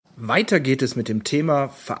Weiter geht es mit dem Thema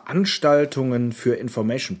Veranstaltungen für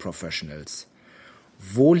Information Professionals.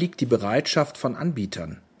 Wo liegt die Bereitschaft von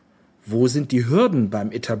Anbietern? Wo sind die Hürden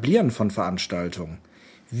beim Etablieren von Veranstaltungen?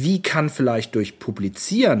 Wie kann vielleicht durch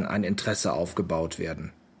Publizieren ein Interesse aufgebaut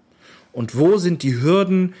werden? Und wo sind die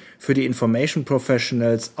Hürden für die Information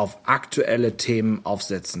Professionals, auf aktuelle Themen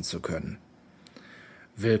aufsetzen zu können?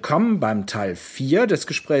 Willkommen beim Teil 4 des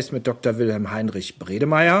Gesprächs mit Dr. Wilhelm Heinrich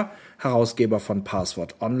Bredemeier, Herausgeber von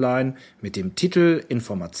Passwort Online, mit dem Titel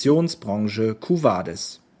Informationsbranche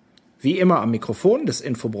Vadis. Wie immer am Mikrofon des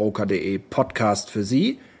Infobroker.de Podcast für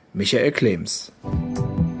Sie, Michael Klems.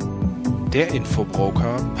 Der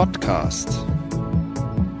Infobroker Podcast.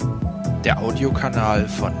 Der Audiokanal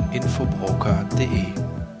von Infobroker.de.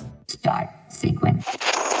 Start Sequence.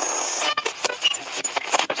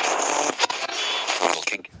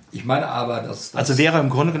 Ich meine aber, dass... Also wäre im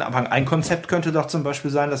Grunde genommen, ein Konzept könnte doch zum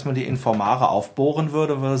Beispiel sein, dass man die Informare aufbohren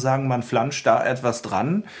würde und würde sagen, man flanscht da etwas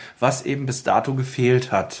dran, was eben bis dato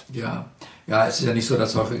gefehlt hat. Ja, es ist ja nicht so, dass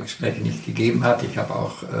es solche Gespräche nicht gegeben hat. Ich habe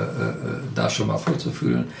auch da schon mal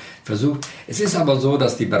vorzufühlen versucht. Es ist aber so,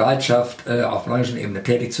 dass die Bereitschaft, auf Branchenebene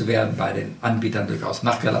tätig zu werden, bei den Anbietern durchaus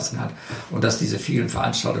nachgelassen hat und dass diese vielen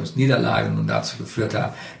Veranstaltungsniederlagen nun dazu geführt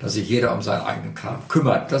haben, dass sich jeder um seinen eigenen Kram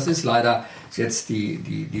kümmert. Das ist leider jetzt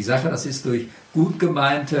die Sache. Das ist durch gut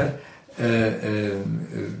gemeinte,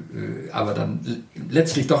 aber dann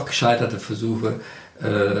letztlich doch gescheiterte Versuche,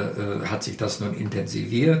 hat sich das nun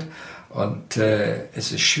intensiviert. Und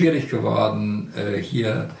es ist schwierig geworden,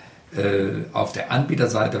 hier auf der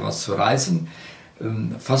Anbieterseite was zu reißen.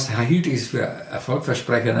 Fast hielt ich es für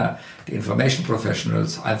erfolgversprechender, die Information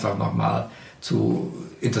Professionals einfach nochmal zu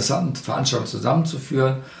interessanten Veranstaltungen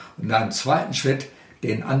zusammenzuführen und in einem zweiten Schritt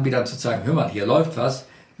den Anbietern zu zeigen, hör mal, hier läuft was.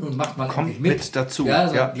 Nun macht man kommt mit. mit dazu. Ja,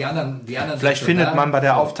 also ja. Die anderen Vielleicht findet man bei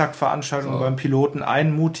der Auftaktveranstaltung beim Piloten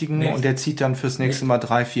einen mutigen und der zieht dann fürs nächste Mal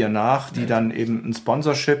 3, 4 nach, die dann eben ein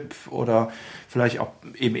Sponsorship oder vielleicht auch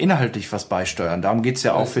eben inhaltlich was beisteuern. Darum geht es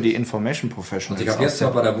ja auch für die Information Professionals. Also ich habe jetzt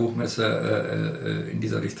auch bei der Buchmesse in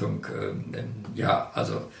dieser Richtung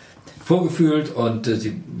vorgefühlt und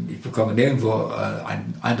ich bekomme nirgendwo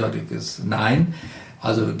ein eindeutiges Nein.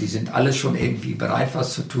 Also die sind alle schon irgendwie bereit,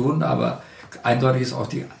 was zu tun, aber eindeutig ist auch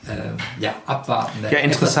die abwartende,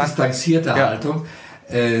 etwas distanzierte Haltung.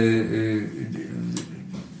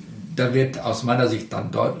 Da wird aus meiner Sicht dann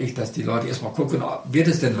deutlich, dass die Leute erstmal gucken, wird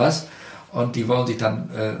es denn was? Und die wollen sich dann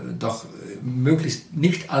doch möglichst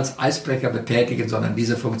nicht als Eisbrecher betätigen, sondern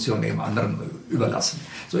diese Funktion eben anderen überlassen.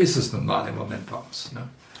 So ist es nun mal im Moment bei uns. Ne?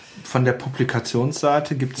 Von der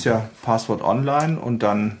Publikationsseite gibt es ja Passwort Online und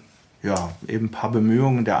dann eben ein paar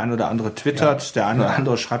Bemühungen. Der eine oder andere twittert, der eine oder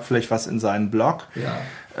andere schreibt vielleicht was in seinen Blog.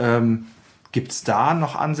 Ja. Gibt es da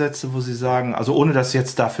noch Ansätze, wo Sie sagen, also ohne dass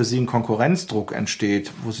jetzt da für Sie ein Konkurrenzdruck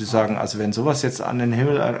entsteht, wo Sie sagen, also wenn sowas jetzt an den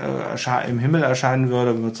Himmel im Himmel erscheinen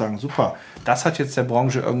würde, würde ich sagen, super, das hat jetzt der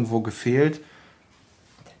Branche irgendwo gefehlt.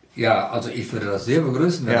 Ja, also ich würde das sehr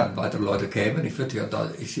begrüßen, wenn dann weitere Leute kämen. Ich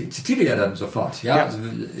zitiere ja dann sofort. Ja. Also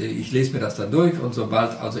ich lese mir das dann durch und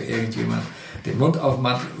sobald also irgendjemand den Mund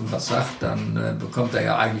aufmacht und was sagt, dann bekommt er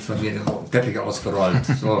ja eigentlich von mir den Teppich ausgerollt.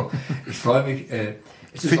 So, ich freue mich.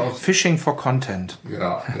 Es ist auch Fishing for Content.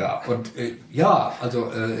 Ja. Und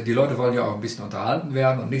die Leute wollen ja auch ein bisschen unterhalten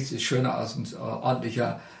werden und nichts ist schöner als ein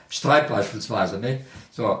ordentlicher Streit beispielsweise, nicht?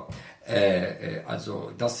 So.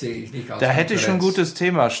 Also das sehe ich nicht als Da hätte ich schon ein gutes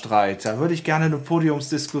Thema Streit. Da würde ich gerne eine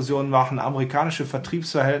Podiumsdiskussion machen, amerikanische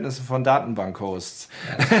Vertriebsverhältnisse von Datenbankhosts.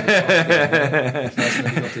 Ja, ich weiß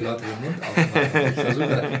nicht, ob die Leute den Mund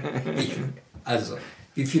aufmachen. Also,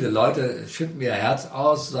 wie viele Leute schütten mir Herz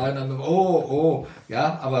aus, sagen dann,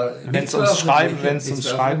 aber wenn es ums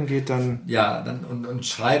Schreiben geht, dann... Ja, dann und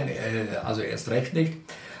Schreiben, also erst recht nicht.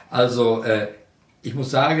 Also, ich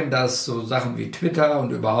muss sagen, dass so Sachen wie Twitter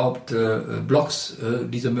und überhaupt Blogs,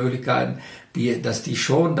 diese Möglichkeiten, dass die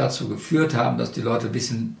schon dazu geführt haben, dass die Leute ein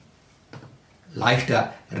bisschen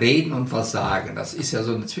leichter reden und was sagen. Das ist ja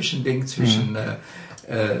so ein Zwischending zwischen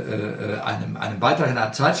einem Beitrag in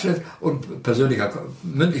einer Zeitschrift und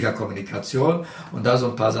mündlicher Kommunikation. Und da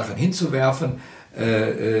so ein paar Sachen hinzuwerfen,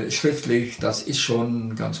 schriftlich, das ist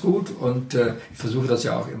schon ganz gut. Und ich versuche das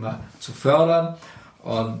ja auch immer zu fördern.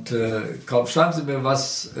 Und kaum schreiben Sie mir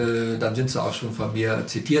was, dann sind Sie auch schon von mir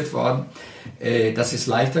zitiert worden. Das ist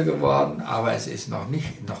leichter geworden, aber es ist noch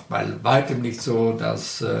bei weitem nicht so,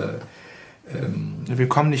 dass wir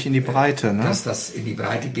kommen nicht in die Breite, ne? Dass das in die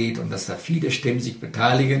Breite geht und dass da viele Stimmen sich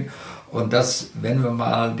beteiligen und dass, wenn wir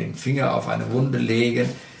mal den Finger auf eine Wunde legen,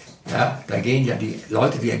 ja, da gehen ja die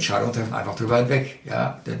Leute, die Entscheidungen treffen, einfach drüber hinweg.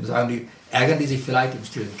 Ja, dann ärgern die sich vielleicht im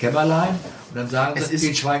stillen Kämmerlein und dann sagen sie,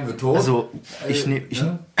 den schweigen wir tot. Also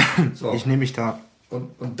So. Ich nehme mich da.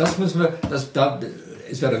 Und das müssen wir,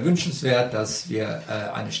 es wäre wünschenswert, dass wir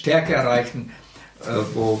eine Stärke erreichen,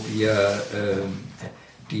 wo wir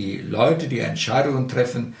die Leute, die Entscheidungen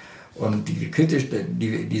treffen und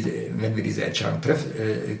wenn wir diese Entscheidung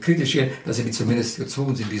kritisieren, dass sie zumindest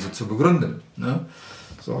gezwungen sind, diese zu begründen. Ne?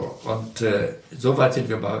 So, und so weit sind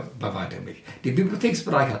wir bei weitem nicht. Der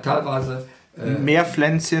Bibliotheksbereich hat teilweise mehr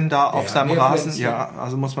Pflänzchen da auf seinem Rasen, ja,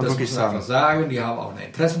 also muss man wirklich sagen. Das muss man einfach sagen, die haben auch eine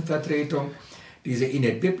Interessenvertretung. Diese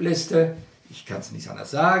Inet-Bib-Liste, ich kann es nicht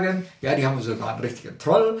anders sagen, ja, die haben sogar einen richtigen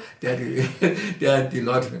Troll, der die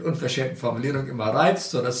Leute mit unverschämten Formulierungen immer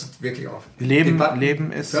reizt, sodass es wirklich auch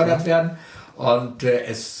Leben ist, gefördert werden. Und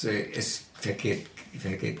es vergeht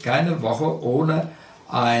keine Woche ohne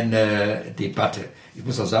eine Debatte. Ich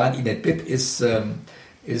muss auch sagen, Inet-Bib ist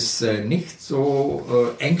nicht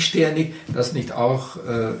so engstirnig, dass nicht auch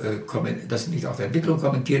Entwicklungen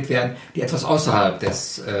kommentiert werden, die etwas außerhalb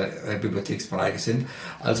des Bibliotheksbereiches sind.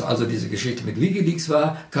 Also diese Geschichte mit WikiLeaks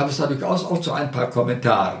kam es da durchaus auch zu ein paar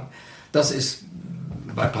Kommentaren. Das ist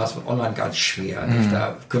bei Passwort Online ganz schwer. Nicht?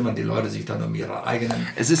 Da kümmern die Leute sich dann um ihre eigenen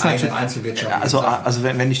Einzelwirtschaft. Also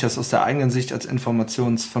wenn ich das aus der eigenen Sicht als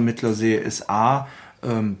Informationsvermittler sehe, ist A,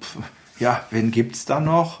 wen gibt's da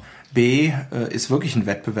noch? B, ist wirklich ein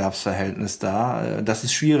Wettbewerbsverhältnis da. Das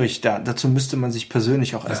ist schwierig. Dazu müsste man sich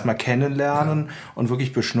persönlich auch erstmal kennenlernen und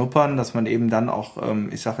wirklich beschnuppern, dass man eben dann auch,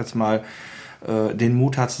 ich sag jetzt mal, den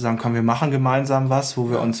Mut hat zu sagen, komm, wir machen gemeinsam was,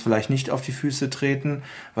 wo wir uns vielleicht nicht auf die Füße treten,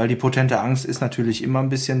 weil die potente Angst ist natürlich immer ein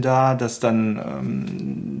bisschen da, dass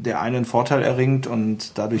dann der eine einen Vorteil erringt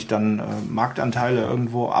und dadurch dann Marktanteile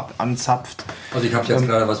irgendwo anzapft. Also ich habe jetzt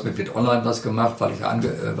gerade was mit Online was gemacht, weil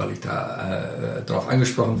ich da darauf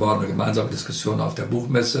angesprochen worden, eine gemeinsame Diskussion auf der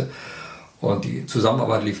Buchmesse, und die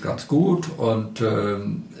Zusammenarbeit lief ganz gut, und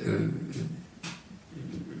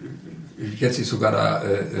jetzt ist sogar da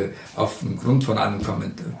aufgrund von einem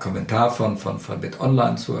Kommentar von Bit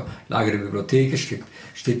Online zur Lage der Bibliothek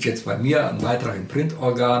steht jetzt bei mir ein Beitrag im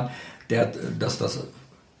Printorgan, dass das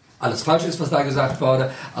alles falsch ist, was da gesagt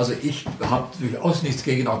wurde. Also ich habe durchaus nichts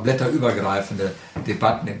gegen auch blätterübergreifende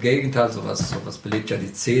Debatten. Im Gegenteil, sowas belebt ja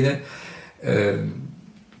die Szene.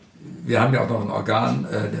 Wir haben ja auch noch ein Organ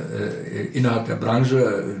innerhalb der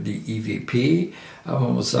Branche, die IWP. Aber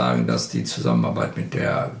man muss sagen, dass die Zusammenarbeit mit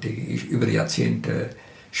der DGI über die Jahrzehnte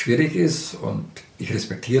schwierig ist, und ich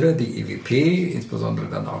respektiere die IWP, insbesondere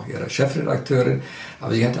dann auch ihre Chefredakteurin,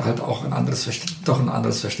 aber sie hatte halt auch ein anderes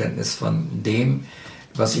Verständnis von dem,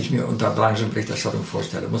 was ich mir unter Branchenberichterstattung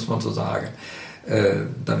vorstelle, muss man so sagen.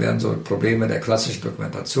 Da werden so Probleme der klassischen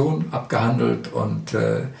Dokumentation abgehandelt und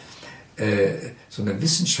so eine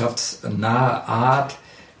wissenschaftsnahe Art,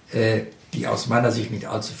 die aus meiner Sicht nicht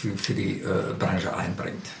allzu viel für die Branche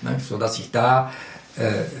einbringt. Ne? Sodass ich da,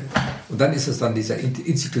 und dann ist es dann dieser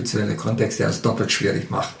institutionelle Kontext, der es doppelt schwierig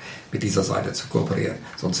macht, mit dieser Seite zu kooperieren.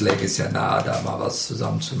 Sonst läge es ja nahe, da mal was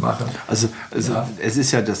zusammen zu machen. Also es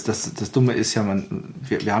ist ja, das Dumme ist ja,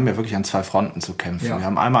 wir haben ja wirklich an zwei Fronten zu kämpfen. Ja. Wir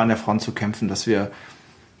haben einmal an der Front zu kämpfen, dass wir,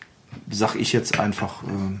 sag ich jetzt einfach,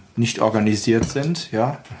 nicht organisiert sind.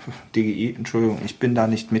 Ja, DGI, Entschuldigung, ich bin da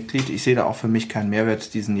nicht Mitglied. Ich sehe da auch für mich keinen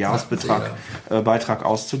Mehrwert, diesen Beitrag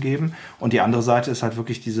auszugeben. Und die andere Seite ist halt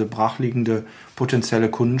wirklich diese brachliegende potenzielle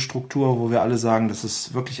Kundenstruktur, wo wir alle sagen, das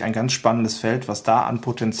ist wirklich ein ganz spannendes Feld, was da an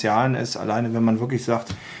Potenzialen ist. Alleine wenn man wirklich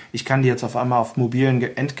sagt, ich kann die jetzt auf einmal auf mobilen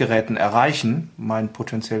Endgeräten erreichen, mein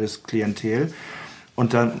potenzielles Klientel.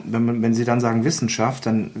 Und dann, wenn Sie dann sagen Wissenschaft,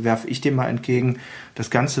 dann werfe ich dem mal entgegen, das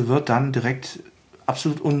Ganze wird dann direkt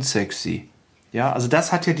absolut unsexy. Ja, also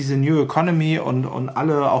das hat ja diese New Economy und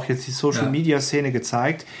alle, auch jetzt die Social-Media-Szene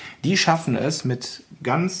gezeigt. Die schaffen es mit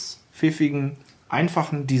ganz pfiffigen,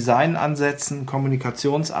 einfachen Designansätzen,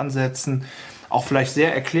 Kommunikationsansätzen, auch vielleicht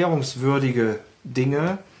sehr erklärungswürdige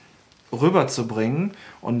Dinge rüberzubringen.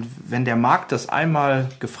 Und wenn der Markt das einmal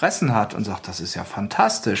gefressen hat und sagt, das ist ja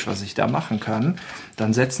fantastisch, was ich da machen kann,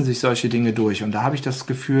 dann setzen sich solche Dinge durch. Und da habe ich das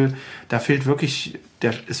Gefühl, da fehlt wirklich,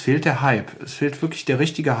 es fehlt der Hype. Es fehlt wirklich der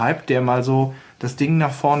richtige Hype, der mal so das Ding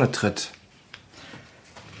nach vorne tritt.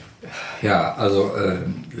 Ja, also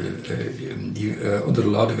unsere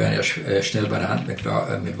Leute werden ja schnell bei der Hand mit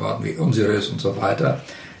Worten wie unseriös und so weiter.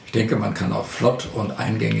 Ich denke, man kann auch flott und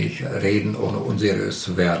eingängig reden, ohne unseriös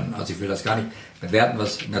zu werden. Also ich will das gar nicht bewerten,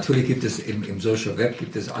 natürlich gibt es im Social Web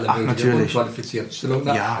alle möglichen unqualifizierten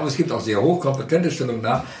Stellungnahmen, aber es gibt auch sehr hochkompetente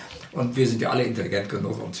Stellungnahmen. Und wir sind ja alle intelligent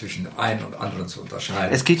genug, um zwischen einen und anderen zu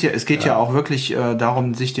unterscheiden. Es geht ja auch wirklich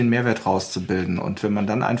darum, sich den Mehrwert rauszubilden. Und wenn man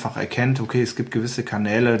dann einfach erkennt, okay, es gibt gewisse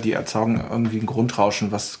Kanäle, die erzeugen irgendwie ein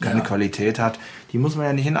Grundrauschen, was keine Qualität hat, die muss man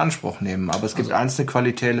ja nicht in Anspruch nehmen. Aber es gibt einzelne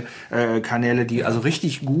Kanäle, die also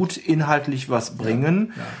richtig gut inhaltlich was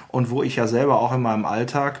bringen und wo ich ja selber auch in meinem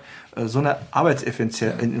Alltag so eine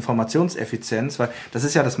Informationseffizienz, weil das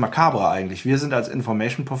ist ja das Makabre eigentlich. Wir sind als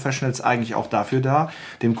Information Professionals eigentlich auch dafür da,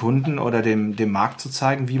 dem Kunden oder dem Markt zu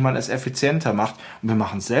zeigen, wie man es effizienter macht. Und wir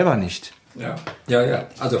machen es selber nicht. Ja.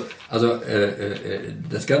 Also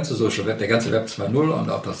das ganze Social Web, der ganze Web 2.0 und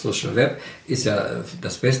auch das Social Web ist ja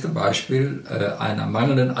das beste Beispiel einer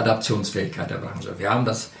mangelnden Adaptionsfähigkeit der Branche. Wir haben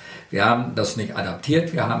das nicht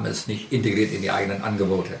adaptiert, wir haben es nicht integriert in die eigenen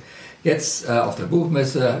Angebote. Jetzt auf der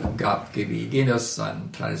Buchmesse gab GBI Genius sein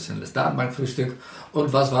traditionelles Datenbankfrühstück.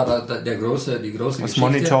 Und was war da die große Geschichte? Das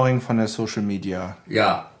Monitoring von der Social Media.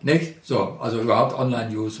 Ja, nicht? So, also überhaupt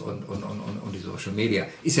Online-News und die Social Media.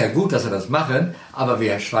 Ist ja gut, dass wir das machen, aber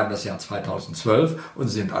wir schreiben das Jahr 2012 und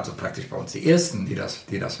sind also praktisch bei uns die Ersten, die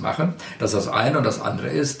das machen. Das ist das eine. Und das andere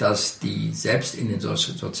ist, dass die selbst in den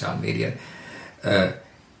sozialen Medien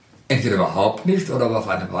entweder überhaupt nicht oder aber auf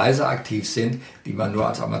eine Weise aktiv sind, die man nur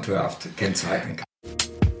als amateurhaft kennzeichnen kann.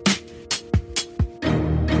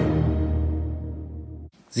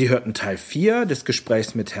 Sie hörten Teil 4 des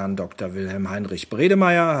Gesprächs mit Herrn Dr. Wilhelm Heinrich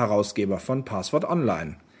Bredemeier, Herausgeber von Passwort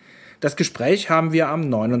Online. Das Gespräch haben wir am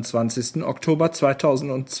 29. Oktober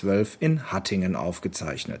 2012 in Hattingen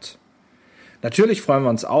aufgezeichnet. Natürlich freuen wir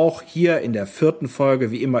uns auch hier in der 4.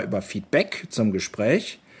 Folge wie immer über Feedback zum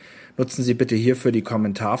Gespräch. Nutzen Sie bitte hierfür die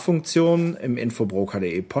Kommentarfunktion im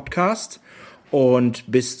infobroker.de Podcast. Und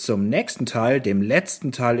bis zum nächsten Teil, dem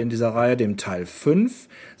letzten Teil in dieser Reihe, dem Teil 5,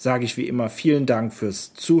 sage ich wie immer vielen Dank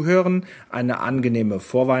fürs Zuhören, eine angenehme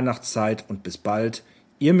Vorweihnachtszeit und bis bald.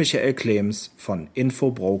 Ihr Michael Klems von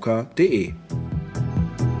infobroker.de.